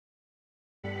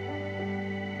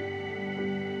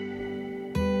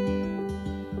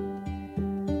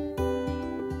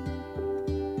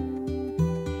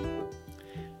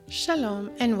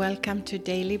Shalom and welcome to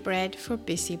Daily Bread for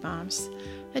Busy Moms,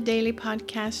 a daily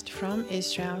podcast from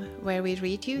Israel where we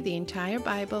read you the entire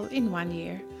Bible in 1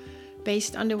 year,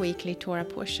 based on the weekly Torah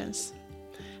portions.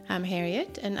 I'm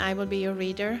Harriet and I will be your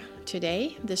reader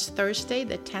today, this Thursday,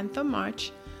 the 10th of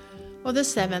March, or the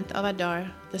 7th of Adar,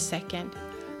 the 2nd,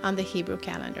 on the Hebrew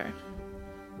calendar.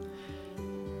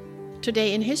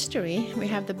 Today in history, we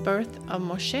have the birth of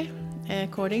Moshe,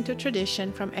 according to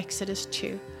tradition from Exodus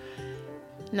 2.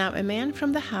 Now a man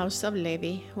from the house of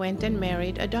Levi went and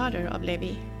married a daughter of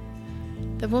Levi.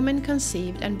 The woman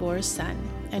conceived and bore a son,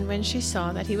 and when she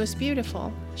saw that he was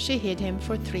beautiful, she hid him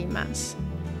for 3 months.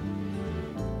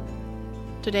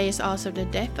 Today is also the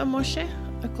death of Moshe,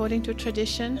 according to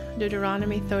tradition,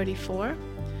 Deuteronomy 34.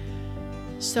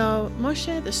 So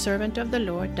Moshe, the servant of the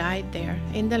Lord, died there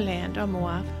in the land of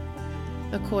Moab,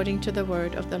 according to the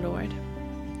word of the Lord.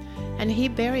 And he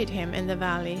buried him in the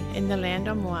valley in the land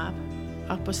of Moab,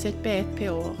 opposite Beth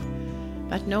Peor,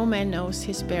 but no man knows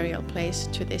his burial place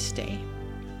to this day.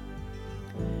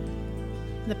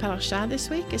 The parasha this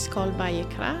week is called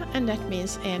Vayikra, and that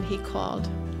means "and he called."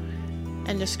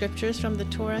 And the scriptures from the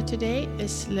Torah today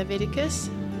is Leviticus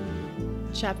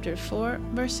chapter 4,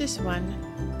 verses 1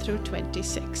 through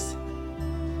 26.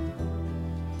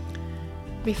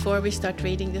 Before we start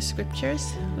reading the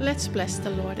scriptures, let's bless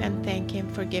the Lord and thank him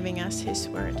for giving us his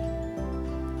word.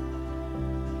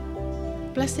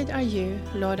 Blessed are you,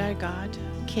 Lord our God,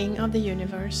 King of the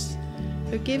universe,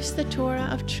 who gives the Torah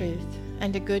of truth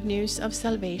and the good news of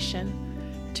salvation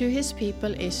to his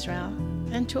people Israel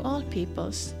and to all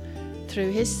peoples,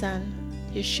 through his Son,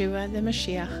 Yeshua the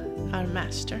Mashiach, our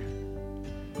Master.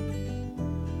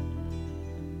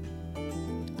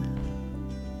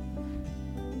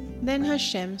 Then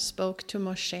Hashem spoke to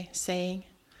Moshe, saying,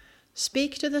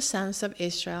 "Speak to the sons of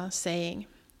Israel, saying,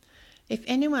 if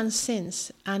anyone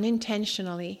sins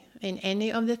unintentionally in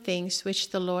any of the things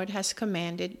which the Lord has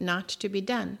commanded not to be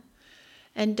done,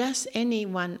 and does any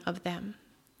one of them,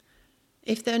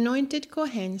 if the anointed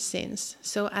Kohen sins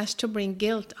so as to bring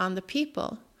guilt on the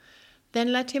people,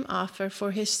 then let him offer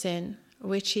for his sin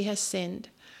which he has sinned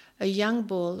a young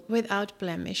bull without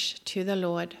blemish to the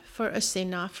Lord for a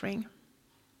sin offering.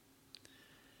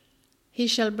 He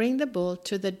shall bring the bull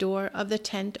to the door of the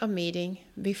tent of meeting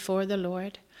before the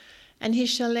Lord, and he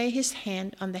shall lay his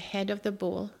hand on the head of the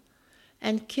bull,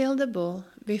 and kill the bull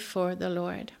before the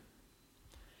Lord.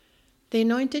 The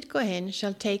anointed Kohen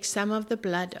shall take some of the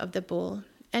blood of the bull,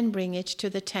 and bring it to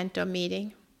the tent of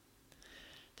meeting.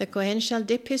 The Kohen shall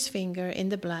dip his finger in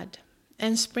the blood,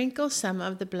 and sprinkle some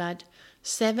of the blood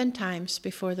 7 times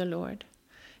before the Lord,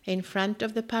 in front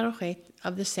of the parochet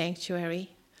of the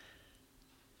sanctuary.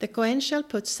 The Kohen shall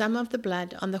put some of the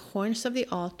blood on the horns of the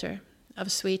altar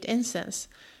of sweet incense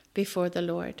before the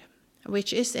Lord,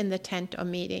 which is in the tent of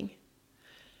meeting.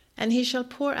 And he shall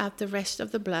pour out the rest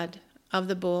of the blood of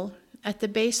the bull at the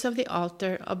base of the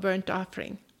altar of burnt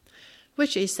offering,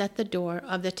 which is at the door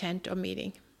of the tent of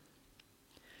meeting.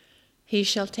 He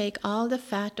shall take all the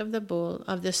fat of the bull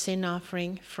of the sin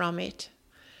offering from it,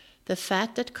 the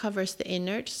fat that covers the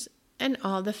innards, and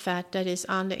all the fat that is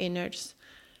on the innards,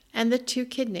 and the 2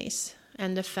 kidneys,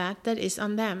 and the fat that is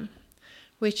on them,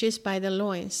 which is by the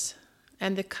loins,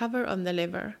 and the cover of the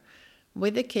liver,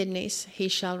 with the kidneys he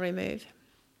shall remove.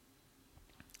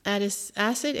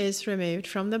 As it is removed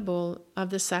from the bull of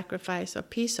the sacrifice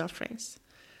of peace offerings.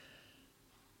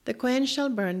 The Kohen shall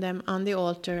burn them on the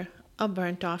altar of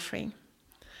burnt offering.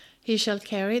 He shall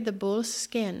carry the bull's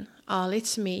skin, all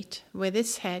its meat, with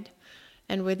its head,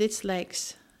 and with its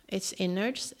legs, its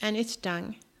innards, and its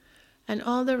dung, and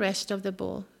all the rest of the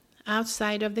bull,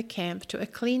 outside of the camp to a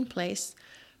clean place,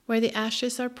 where the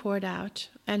ashes are poured out,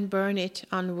 and burn it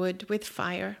on wood with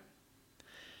fire.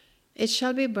 It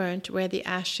shall be burnt where the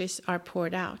ashes are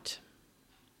poured out.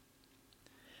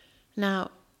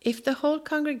 Now, if the whole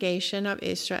congregation of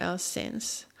Israel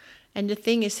sins, and the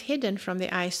thing is hidden from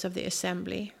the eyes of the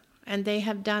assembly, and they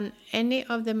have done any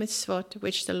of the mitzvot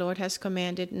which the Lord has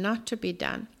commanded not to be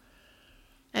done,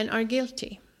 and are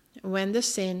guilty, when the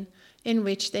sin in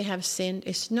which they have sinned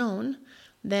is known,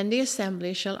 then the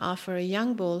assembly shall offer a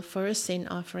young bull for a sin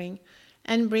offering,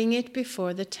 and bring it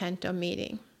before the tent of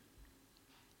meeting.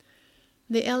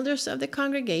 The elders of the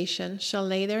congregation shall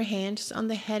lay their hands on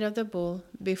the head of the bull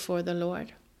before the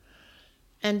Lord,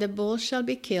 and the bull shall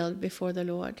be killed before the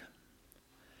Lord.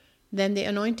 Then the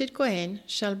anointed Kohen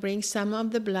shall bring some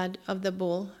of the blood of the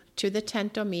bull to the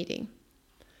tent of meeting,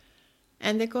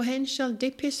 and the Kohen shall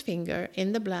dip his finger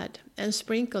in the blood, and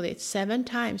sprinkle it 7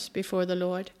 times before the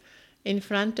Lord, in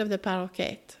front of the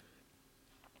parochet.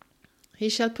 He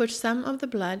shall put some of the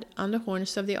blood on the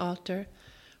horns of the altar,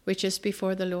 which is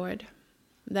before the Lord,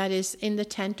 that is, in the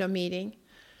tent of meeting,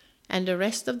 and the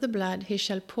rest of the blood he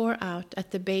shall pour out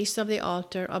at the base of the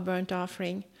altar of burnt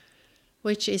offering,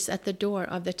 which is at the door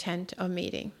of the tent of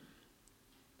meeting.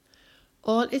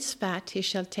 All its fat he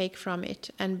shall take from it,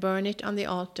 and burn it on the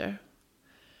altar.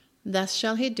 Thus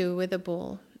shall he do with the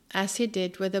bull, as he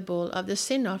did with the bull of the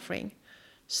sin offering,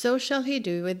 so shall he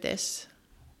do with this.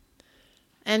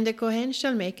 And the Kohen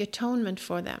shall make atonement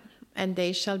for them, and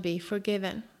they shall be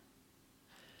forgiven.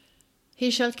 He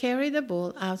shall carry the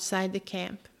bull outside the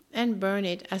camp, and burn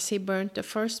it as he burnt the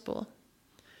first bull.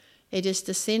 It is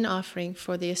the sin offering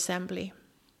for the assembly.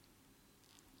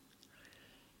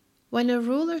 When a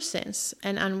ruler sins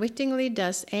and unwittingly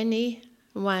does any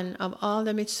one of all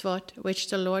the mitzvot which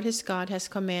the Lord his God has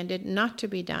commanded not to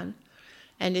be done,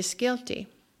 and is guilty,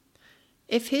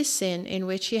 if his sin in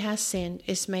which he has sinned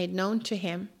is made known to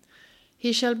him,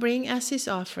 he shall bring as his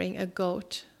offering a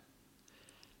goat,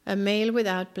 a male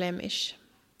without blemish.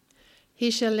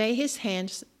 He shall lay his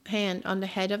hand on the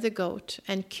head of the goat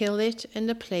and kill it in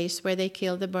the place where they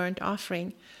kill the burnt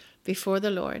offering before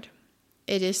the Lord.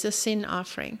 It is a sin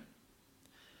offering.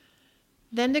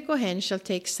 Then the Kohen shall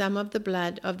take some of the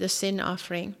blood of the sin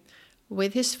offering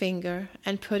with his finger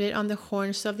and put it on the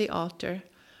horns of the altar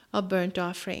of burnt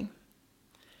offering.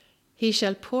 He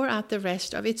shall pour out the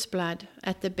rest of its blood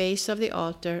at the base of the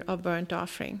altar of burnt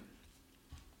offering.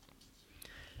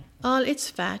 All its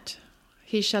fat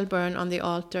he shall burn on the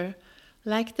altar,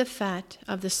 like the fat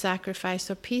of the sacrifice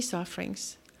of peace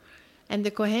offerings. And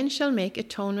the Kohen shall make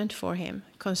atonement for him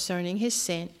concerning his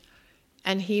sin,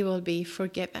 and he will be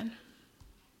forgiven.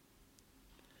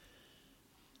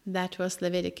 That was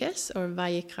Leviticus, or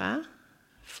Vayikra,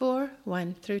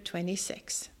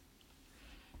 4:1-26.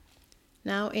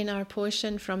 Now in our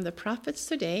portion from the prophets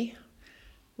today,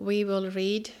 we will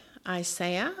read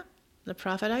Isaiah, the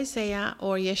prophet Isaiah,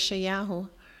 or Yeshayahu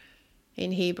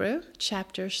in Hebrew,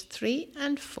 chapters 3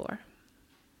 and 4.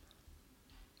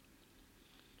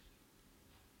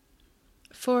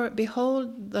 For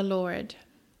behold, the Lord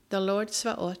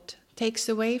Tzvaot, takes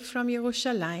away from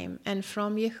Jerusalem and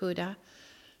from Yehudah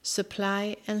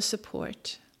supply and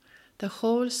support, the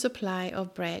whole supply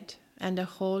of bread and the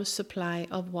whole supply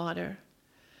of water,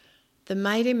 the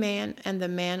mighty man and the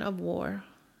man of war,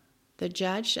 the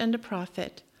judge and the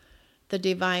prophet, the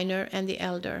diviner and the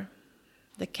elder,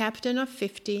 the captain of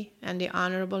 50 and the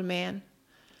honorable man,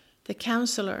 the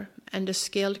counselor and the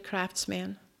skilled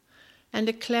craftsman, and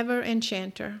the clever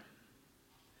enchanter.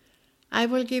 I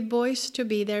will give boys to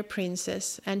be their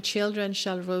princes, and children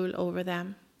shall rule over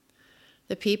them.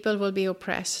 The people will be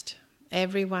oppressed,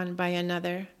 every one by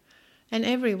another, and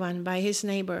every one by his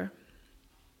neighbor.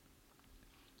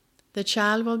 The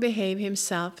child will behave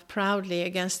himself proudly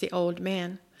against the old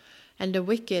man, and the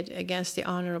wicked against the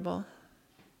honorable.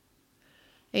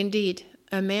 Indeed,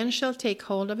 a man shall take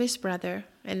hold of his brother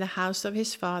in the house of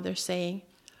his father, saying,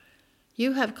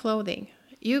 You have clothing,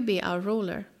 you be our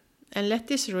ruler, and let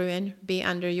this ruin be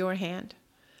under your hand.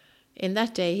 In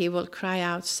that day he will cry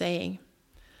out, saying,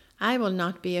 I will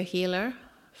not be a healer,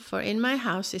 for in my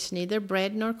house is neither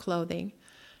bread nor clothing.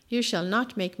 You shall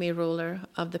not make me ruler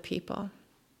of the people.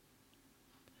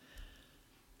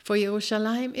 For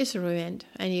Jerusalem is ruined,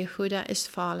 and Yehudah is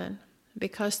fallen,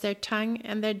 because their tongue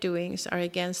and their doings are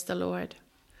against the Lord,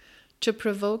 to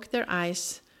provoke their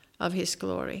eyes of his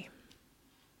glory.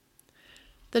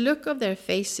 The look of their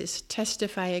faces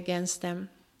testify against them.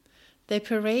 They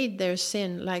parade their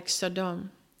sin like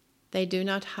Sodom. They do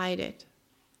not hide it.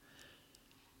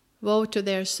 Woe to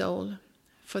their soul,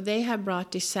 for they have brought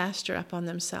disaster upon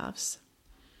themselves.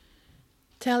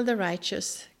 Tell the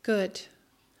righteous, Good,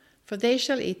 for they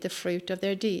shall eat the fruit of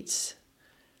their deeds.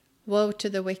 Woe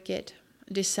to the wicked,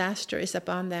 disaster is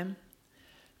upon them,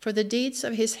 for the deeds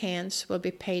of his hands will be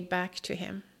paid back to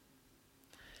him.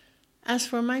 As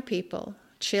for my people,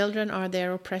 children are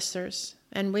their oppressors,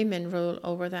 and women rule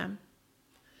over them.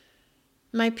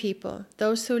 My people,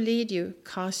 those who lead you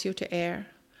cause you to err,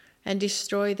 and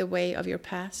destroy the way of your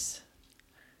paths.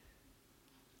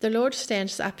 The Lord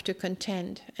stands up to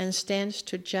contend, and stands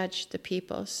to judge the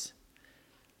peoples.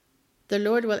 The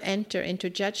Lord will enter into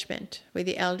judgment with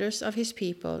the elders of his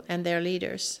people and their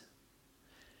leaders.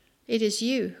 It is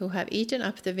you who have eaten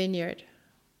up the vineyard.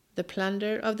 The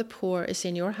plunder of the poor is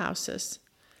in your houses.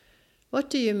 What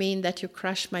do you mean that you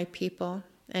crush my people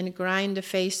and grind the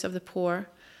face of the poor,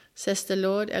 says the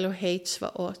Lord Elohei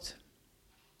Tzvaot.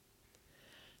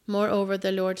 Moreover,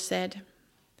 the Lord said,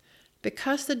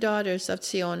 Because the daughters of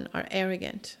Zion are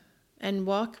arrogant, and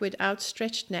walk with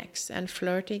outstretched necks and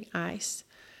flirting eyes,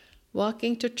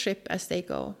 walking to trip as they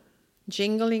go,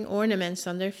 jingling ornaments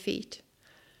on their feet,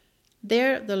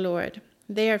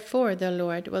 Therefore the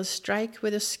Lord will strike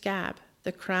with a scab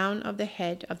the crown of the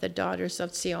head of the daughters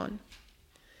of Zion,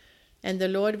 and the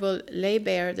Lord will lay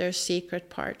bare their secret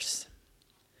parts.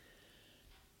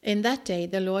 In that day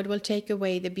the Lord will take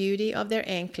away the beauty of their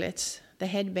anklets, the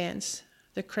headbands,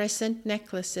 the crescent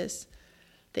necklaces,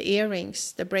 the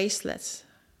earrings, the bracelets,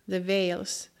 the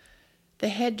veils, the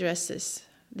headdresses,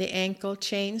 the ankle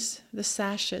chains, the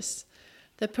sashes,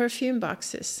 the perfume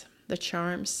boxes, the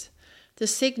charms, the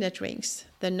signet rings,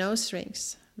 the nose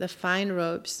rings, the fine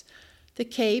robes, the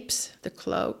capes, the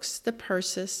cloaks, the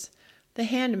purses, the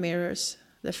hand mirrors,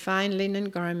 the fine linen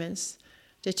garments,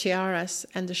 the tiaras,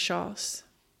 and the shawls.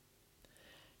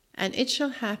 And it shall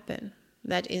happen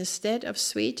that instead of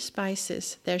sweet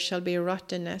spices there shall be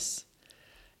rottenness,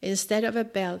 instead of a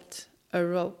belt, a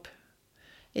rope,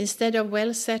 instead of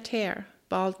well-set hair,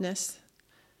 baldness,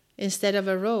 instead of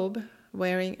a robe,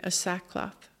 wearing a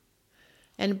sackcloth,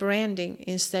 and branding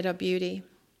instead of beauty.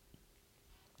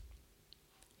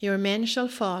 Your men shall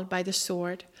fall by the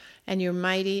sword, and your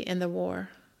mighty in the war.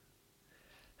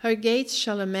 Her gates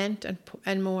shall lament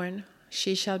and mourn.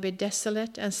 She shall be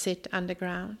desolate and sit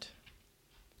underground.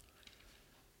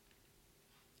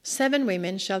 7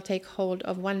 women shall take hold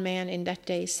of one man in that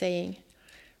day, saying,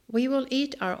 We will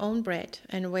eat our own bread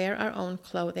and wear our own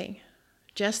clothing.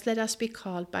 Just let us be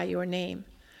called by your name.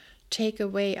 Take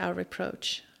away our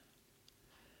reproach.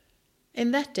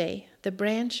 In that day the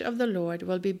branch of the Lord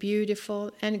will be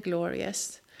beautiful and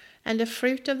glorious, and the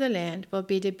fruit of the land will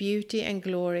be the beauty and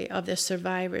glory of the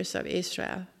survivors of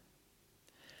Israel.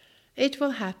 It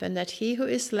will happen that he who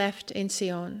is left in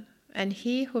Zion and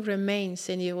he who remains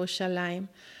in Jerusalem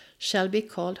shall be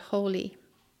called holy,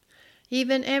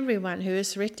 even everyone who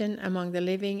is written among the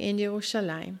living in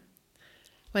Jerusalem,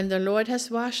 when the Lord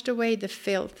has washed away the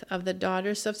filth of the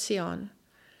daughters of Zion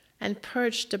and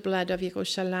purged the blood of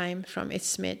Jerusalem from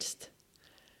its midst,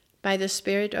 by the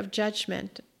spirit of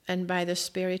judgment and by the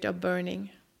spirit of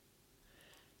burning.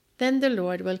 Then the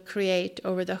Lord will create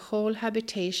over the whole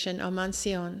habitation of Mount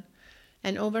Zion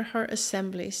and over her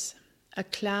assemblies a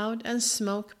cloud and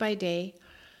smoke by day,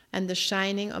 and the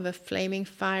shining of a flaming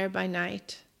fire by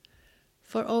night.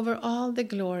 For over all the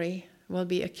glory will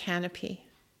be a canopy.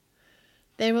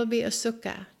 There will be a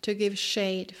sukkah to give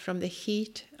shade from the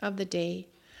heat of the day,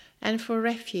 and for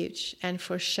refuge and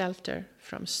for shelter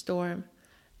from storm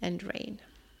and rain.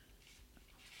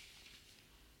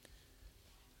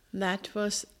 That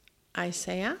was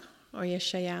Isaiah or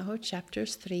Yeshayahu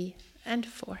chapters 3 and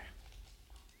 4.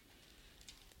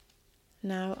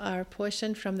 Now our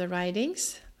portion from the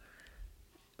writings.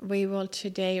 We will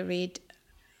today read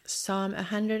Psalm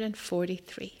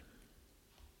 143.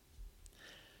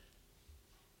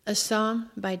 A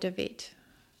psalm by David.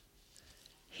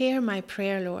 Hear my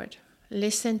prayer, Lord.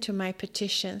 Listen to my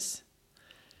petitions.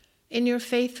 In your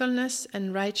faithfulness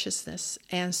and righteousness,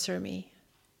 answer me.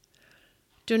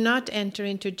 Do not enter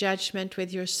into judgment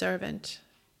with your servant,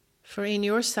 for in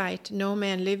your sight no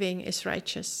man living is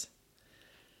righteous.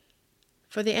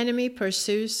 For the enemy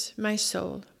pursues my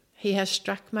soul. He has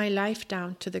struck my life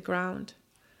down to the ground.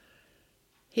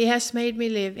 He has made me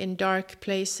live in dark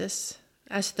places,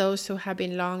 as those who have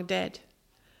been long dead.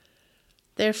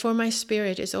 Therefore my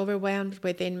spirit is overwhelmed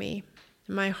within me.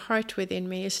 My heart within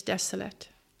me is desolate.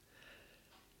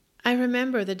 I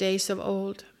remember the days of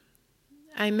old.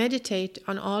 I meditate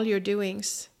on all your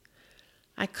doings.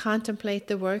 I contemplate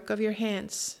the work of your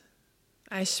hands.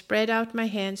 I spread out my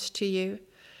hands to you.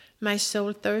 My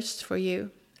soul thirsts for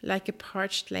you, like a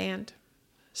parched land.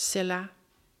 Selah.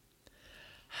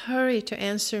 Hurry to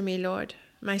answer me, Lord.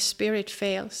 My spirit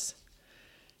fails.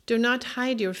 Do not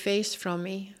hide your face from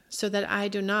me, so that I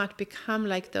do not become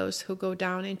like those who go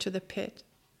down into the pit.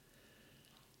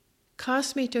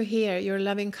 Cause me to hear your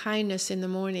loving kindness in the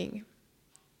morning,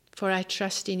 for I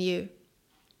trust in you.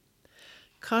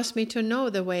 Cause me to know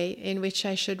the way in which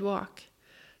I should walk,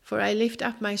 for I lift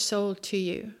up my soul to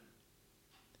you.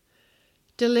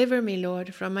 Deliver me,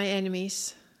 Lord, from my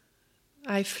enemies.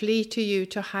 I flee to you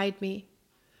to hide me.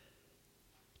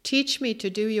 Teach me to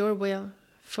do your will,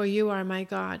 for you are my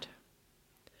God.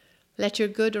 Let your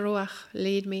good Ruach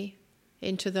lead me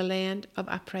into the land of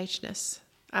uprightness.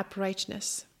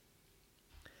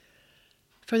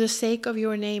 For the sake of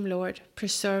your name, Lord,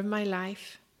 preserve my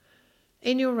life.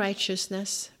 In your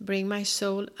righteousness, bring my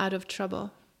soul out of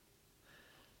trouble.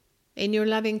 In your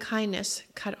loving kindness,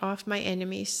 cut off my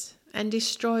enemies and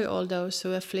destroy all those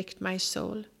who afflict my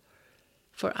soul,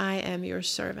 for I am your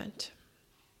servant.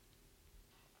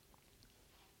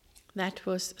 That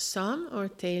was Psalm or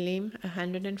Tehillim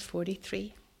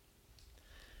 143.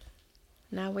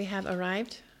 Now we have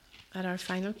arrived at our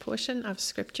final portion of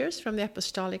scriptures from the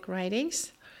Apostolic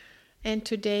Writings. And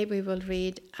today we will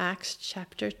read Acts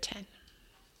chapter 10.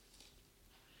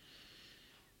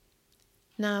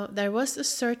 Now there was a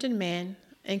certain man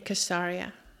in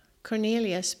Caesarea,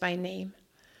 Cornelius by name,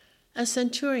 a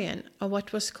centurion of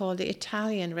what was called the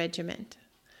Italian regiment,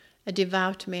 a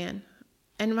devout man,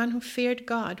 and one who feared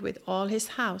God with all his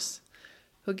house,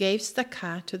 who gave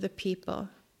tzedakah to the people,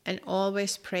 and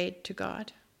always prayed to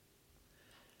God.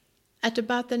 At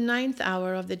about the 9th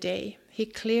hour of the day, he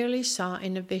clearly saw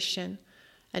in a vision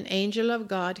an angel of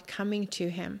God coming to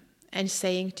him and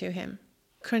saying to him,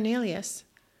 "Cornelius."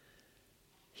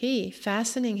 He,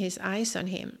 fastening his eyes on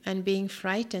him and being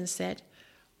frightened, said,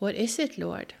 "What is it,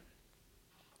 Lord?"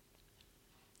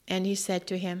 And he said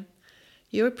to him,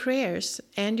 "Your prayers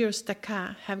and your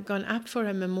tzedakah have gone up for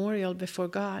a memorial before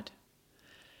God.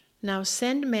 Now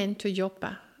send men to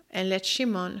Joppa, and let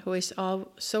Shimon, who is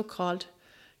also called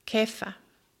Kepha.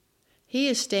 He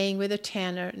is staying with a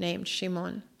tanner named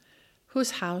Shimon,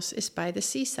 whose house is by the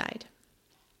seaside."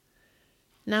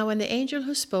 Now when the angel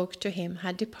who spoke to him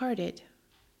had departed,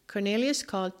 Cornelius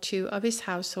called 2 of his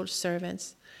household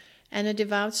servants and a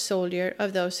devout soldier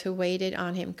of those who waited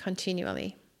on him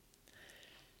continually.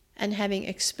 And having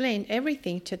explained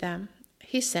everything to them,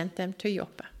 he sent them to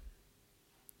Joppa.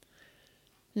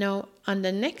 Now on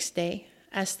the next day,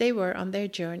 as they were on their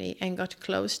journey and got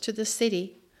close to the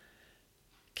city,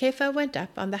 Kepha went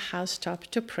up on the housetop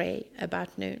to pray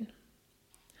about noon.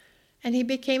 And he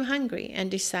became hungry and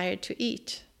desired to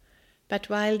eat. But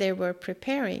while they were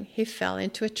preparing, he fell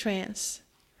into a trance.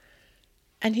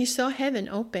 And he saw heaven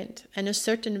opened, and a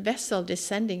certain vessel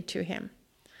descending to him,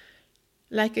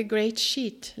 like a great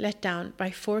sheet let down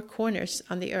by 4 corners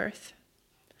on the earth,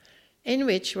 in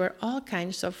which were all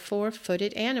kinds of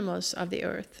 4-footed animals of the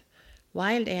earth,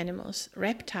 wild animals,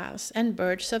 reptiles, and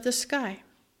birds of the sky.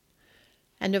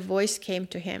 And a voice came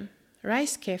to him,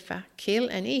 "Rise, Kepha, kill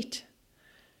and eat."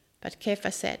 But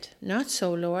Kepha said, "Not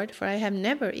so, Lord, for I have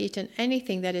never eaten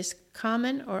anything that is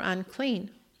common or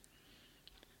unclean."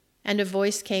 And a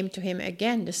voice came to him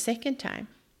again the second time,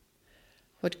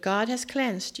 "What God has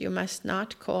cleansed you must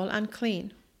not call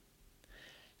unclean."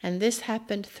 And this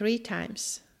happened 3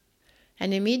 times,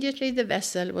 and immediately the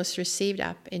vessel was received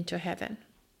up into heaven.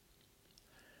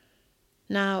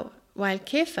 Now, while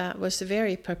Kepha was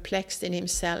very perplexed in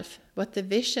himself what the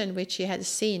vision which he had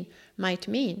seen might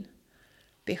mean,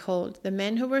 behold, the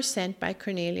men who were sent by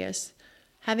Cornelius,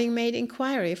 having made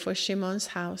inquiry for Shimon's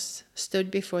house,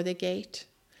 stood before the gate,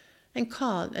 and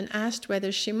called and asked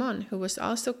whether Shimon, who was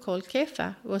also called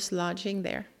Kepha, was lodging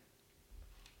there.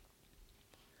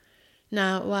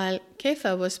 Now, while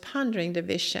Kepha was pondering the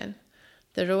vision,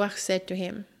 the Ruach said to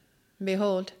him,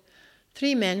 "Behold,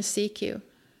 3 men seek you.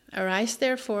 Arise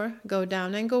therefore, go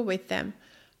down and go with them,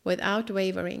 without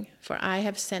wavering, for I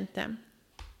have sent them."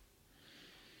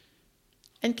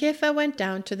 And Kepha went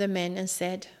down to the men and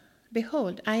said,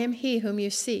 "Behold, I am he whom you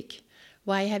seek.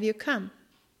 Why have you come?"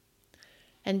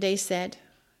 And they said,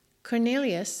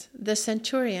 "Cornelius, the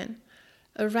centurion,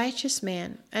 a righteous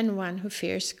man and one who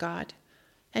fears God,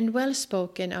 and well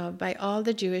spoken of by all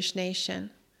the Jewish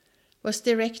nation, was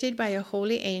directed by a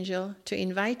holy angel to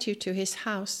invite you to his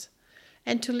house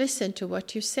and to listen to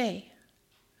what you say."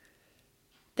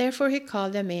 Therefore he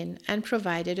called them in and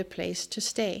provided a place to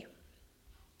stay.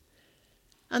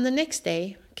 On the next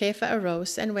day, Kepha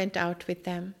arose and went out with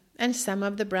them, and some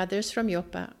of the brothers from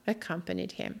Joppa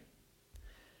accompanied him.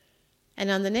 And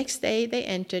on the next day they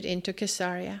entered into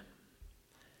Caesarea.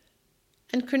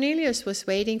 And Cornelius was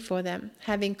waiting for them,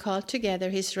 having called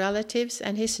together his relatives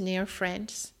and his near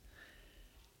friends.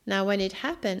 Now when it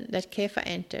happened that Kepha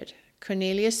entered,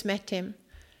 Cornelius met him,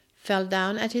 fell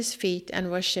down at his feet, and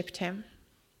worshipped him.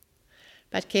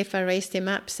 But Kepha raised him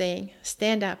up, saying,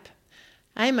 "Stand up.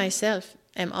 I myself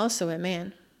am also a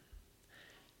man."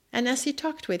 And as he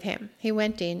talked with him, he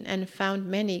went in and found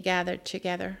many gathered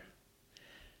together.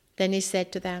 Then he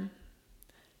said to them,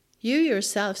 "You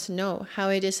yourselves know how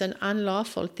it is an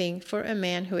unlawful thing for a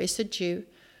man who is a Jew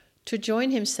to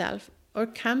join himself or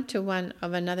come to one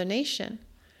of another nation.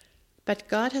 But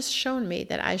God has shown me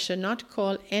that I should not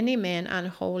call any man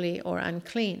unholy or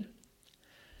unclean.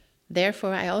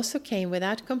 Therefore I also came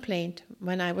without complaint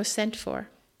when I was sent for.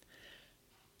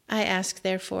 I ask,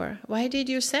 therefore, why did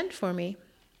you send for me?"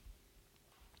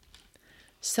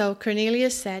 So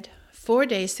Cornelius said, 4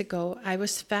 days ago I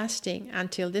was fasting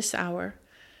until this hour,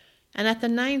 and at the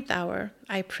 9th hour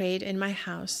I prayed in my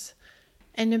house,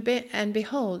 and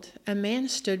behold, a man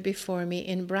stood before me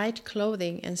in bright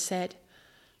clothing and said,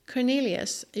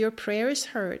 "Cornelius, your prayer is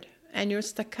heard, and your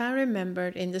tzedakah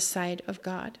remembered in the sight of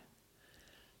God.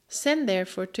 Send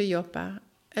therefore to Joppa,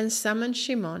 and summon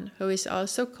Shimon, who is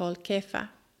also called Kepha.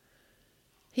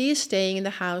 He is staying in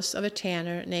the house of a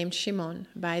tanner named Shimon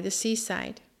by the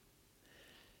seaside.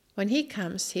 When he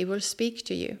comes, he will speak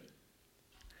to you.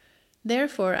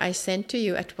 Therefore I sent to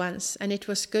you at once, and it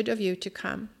was good of you to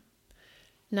come.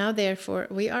 Now therefore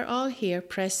we are all here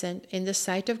present in the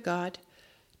sight of God,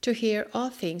 to hear all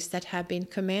things that have been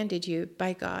commanded you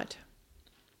by God.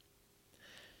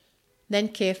 Then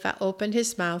Kepha opened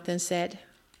his mouth and said,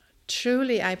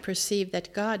 Truly I perceive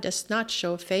that God does not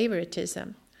show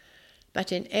favoritism,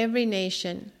 but in every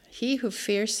nation he who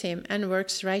fears him and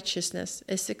works righteousness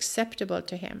is acceptable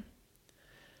to him.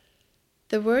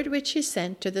 The word which he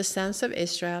sent to the sons of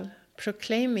Israel,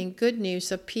 proclaiming good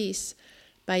news of peace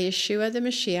by Yeshua the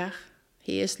Mashiach,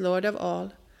 he is Lord of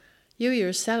all, you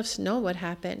yourselves know what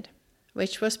happened,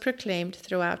 which was proclaimed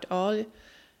throughout all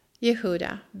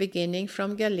Yehudah, beginning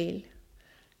from Galilee,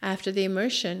 after the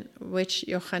immersion which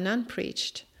Yochanan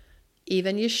preached,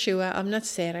 even Yeshua of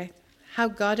Nazareth, how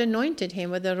God anointed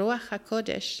him with the Ruach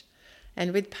HaKodesh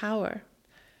and with power,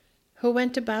 who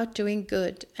went about doing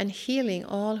good and healing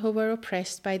all who were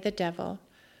oppressed by the devil,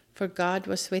 for God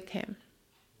was with him.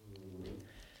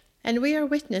 And we are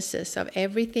witnesses of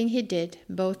everything he did,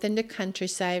 both in the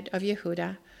countryside of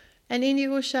Yehudah and in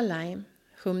Jerusalem,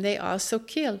 whom they also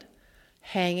killed,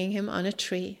 hanging him on a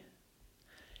tree.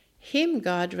 Him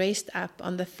God raised up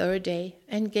on the third day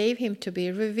and gave him to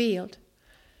be revealed,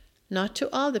 not to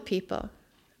all the people,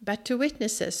 but to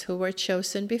witnesses who were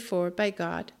chosen before by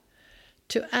God,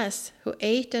 to us who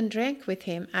ate and drank with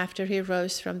him after he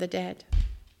rose from the dead.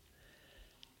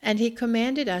 And he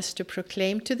commanded us to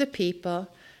proclaim to the people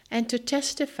and to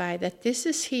testify that this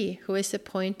is he who is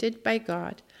appointed by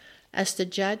God as the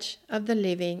judge of the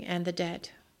living and the dead.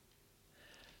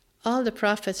 All the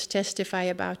prophets testify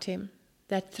about him,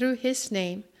 that through his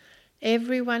name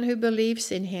everyone who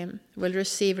believes in him will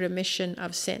receive remission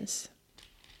of sins.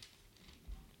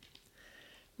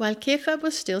 While Kepha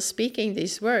was still speaking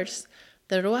these words,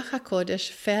 the Ruach HaKodesh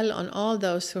fell on all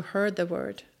those who heard the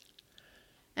word.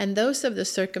 And those of the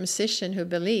circumcision who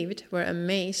believed were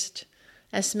amazed,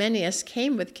 as many as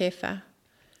came with Kepha,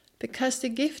 because the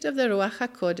gift of the Ruach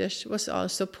HaKodesh was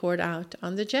also poured out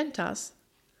on the Gentiles.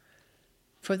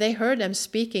 For they heard them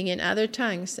speaking in other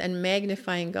tongues and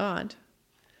magnifying God.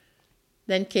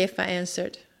 Then Kepha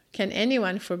answered, Can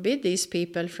anyone forbid these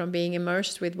people from being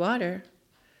immersed with water?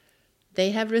 They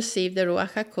have received the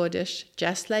Ruach HaKodesh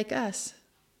just like us.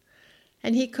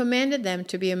 And he commanded them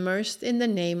to be immersed in the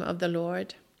name of the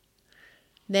Lord.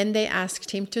 Then they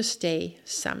asked him to stay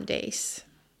some days.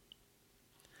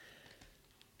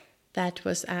 That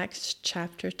was Acts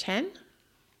chapter 10.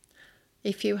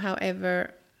 If you,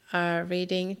 however, are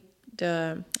reading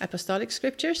the Apostolic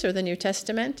Scriptures or the New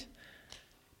Testament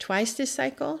twice this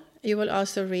cycle, you will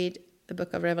also read the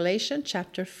book of Revelation,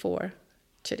 chapter 4,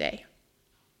 today.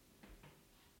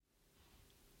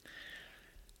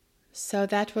 So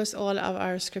that was all of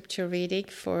our scripture reading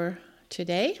for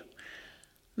today.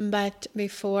 But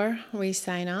before we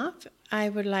sign off, I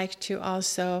would like to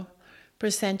also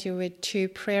present you with 2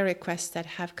 prayer requests that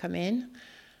have come in,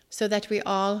 so that we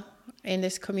all in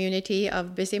this community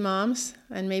of busy moms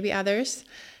and maybe others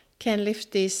can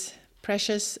lift these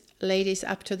precious ladies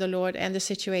up to the Lord and the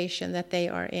situation that they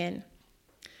are in.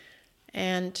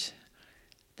 And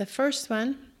the first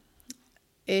one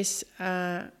is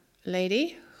a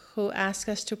lady who asked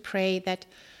us to pray that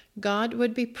God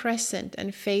would be present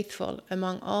and faithful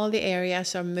among all the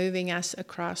areas of moving us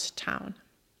across town.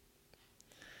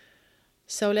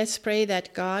 So let's pray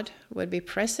that God would be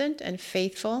present and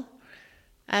faithful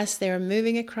as they're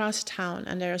moving across town,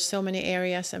 and there are so many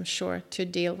areas, I'm sure, to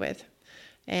deal with,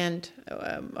 and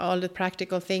all the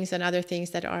practical things and other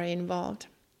things that are involved.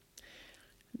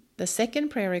 The second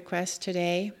prayer request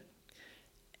today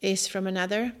is from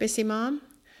another busy mom,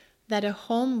 that a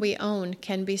home we own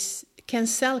can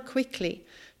sell quickly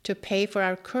to pay for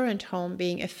our current home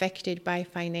being affected by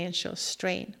financial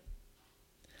strain.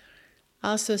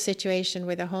 Also a situation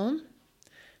with a home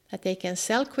that they can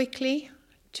sell quickly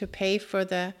to pay for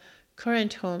the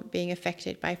current home being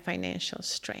affected by financial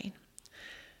strain.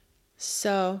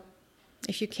 So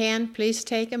if you can, please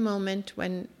take a moment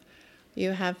when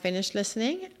you have finished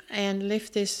listening and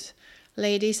lift these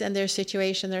ladies and their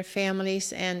situation, their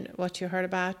families, and what you heard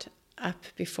about up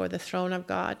before the throne of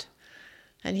God.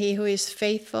 And he who is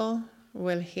faithful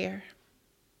will hear.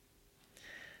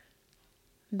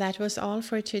 That was all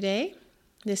for today.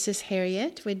 This is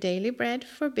Harriet with Daily Bread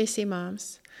for Busy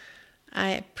Moms.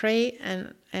 I pray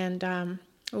and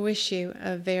wish you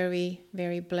a very,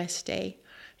 very blessed day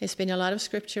It's been a lot of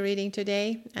scripture reading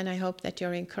today, and I hope that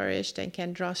you're encouraged and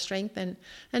can draw strength and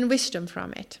wisdom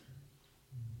from it.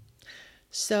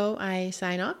 So I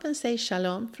sign up and say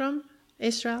shalom from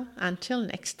Israel until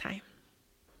next time.